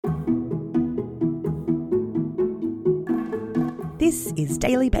This is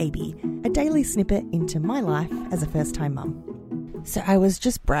Daily Baby, a daily snippet into my life as a first-time mum. So I was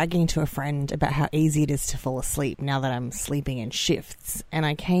just bragging to a friend about how easy it is to fall asleep now that I'm sleeping in shifts, and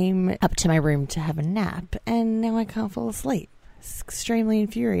I came up to my room to have a nap, and now I can't fall asleep. It's extremely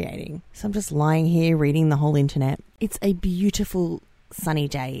infuriating. So I'm just lying here reading the whole internet. It's a beautiful sunny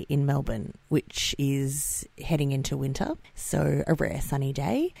day in Melbourne, which is heading into winter, so a rare sunny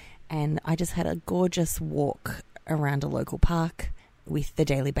day. And I just had a gorgeous walk around a local park with the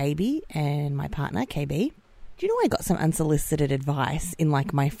Daily Baby and my partner, KB. Do you know I got some unsolicited advice in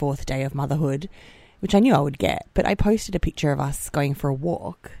like my 4th day of motherhood, which I knew I would get, but I posted a picture of us going for a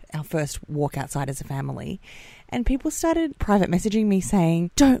walk, our first walk outside as a family, and people started private messaging me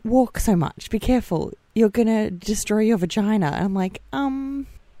saying, don't walk so much, be careful, you're going to destroy your vagina. And I'm like,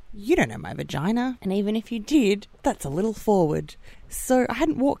 you don't know my vagina, and even if you did, that's a little forward. So I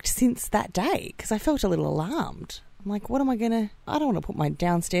hadn't walked since that day because I felt a little alarmed. I'm like, I don't want to put my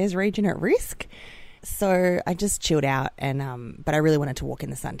downstairs region at risk. So I just chilled out, and but I really wanted to walk in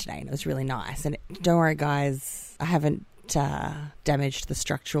the sun today, and it was really nice. And don't worry, guys, I haven't damaged the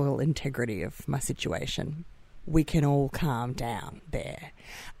structural integrity of my situation. We can all calm down there.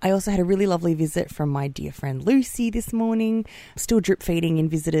 I also had a really lovely visit from my dear friend Lucy this morning. Still drip feeding in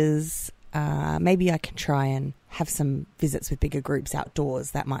visitors. Maybe I can try and have some visits with bigger groups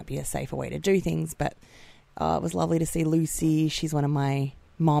outdoors. That might be a safer way to do things, but it was lovely to see Lucy. She's one of my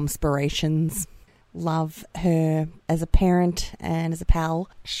mom-spirations. Love her as a parent and as a pal.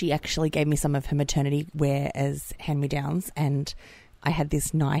 She actually gave me some of her maternity wear as hand-me-downs, and I had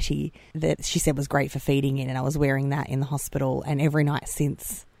this nightie that she said was great for feeding in, and I was wearing that in the hospital and every night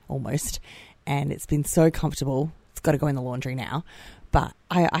since, almost, and it's been so comfortable. It's got to go in the laundry now. But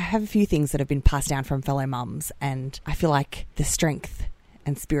I have a few things that have been passed down from fellow mums, and I feel like the strength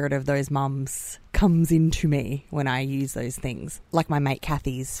and spirit of those mums comes into me when I use those things. Like my mate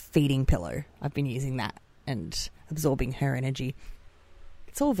Kathy's feeding pillow. I've been using that and absorbing her energy.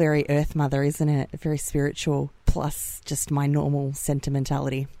 It's all very Earth Mother, isn't it? Very spiritual, plus just my normal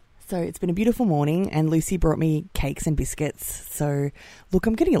sentimentality. So it's been a beautiful morning, and Lucy brought me cakes and biscuits. So look,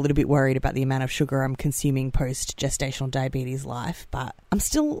 I'm getting a little bit worried about the amount of sugar I'm consuming post-gestational diabetes life, but I'm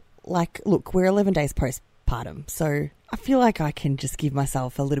still like, look, we're 11 days postpartum, so I feel like I can just give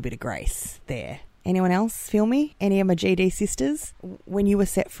myself a little bit of grace there. Anyone else feel me? Any of my GD sisters? When you were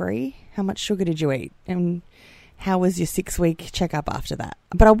set free, how much sugar did you eat? And how was your 6-week checkup after that?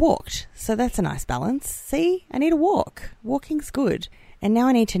 But I walked, so that's a nice balance. See, I need a walk. Walking's good. And now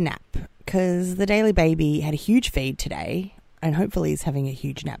I need to nap because the Daily Baby had a huge feed today, and hopefully he's having a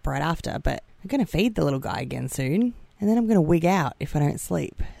huge nap right after. But I'm going to feed the little guy again soon, and then I'm going to wig out if I don't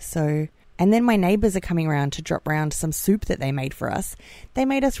sleep. And then my neighbours are coming around to drop round some soup that they made for us. They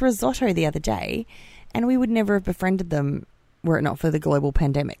made us risotto the other day, and we would never have befriended them were it not for the global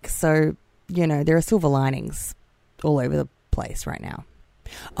pandemic. So, you know, there are silver linings all over the place right now.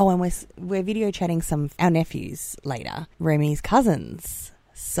 Oh, and we're video chatting our nephews later, Remy's cousins.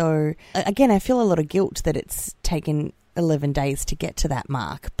 So, again, I feel a lot of guilt that it's taken 11 days to get to that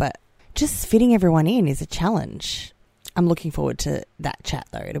mark, but just fitting everyone in is a challenge. I'm looking forward to that chat,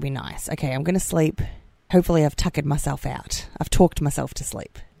 though. It'll be nice. Okay, I'm going to sleep. Hopefully I've tuckered myself out. I've talked myself to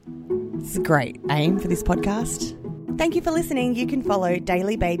sleep. It's a great aim for this podcast. Thank you for listening. You can follow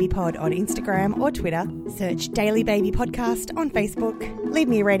Daily Baby Pod on Instagram or Twitter. Search Daily Baby Podcast on Facebook. Leave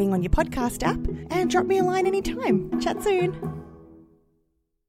me a rating on your podcast app and drop me a line anytime. Chat soon.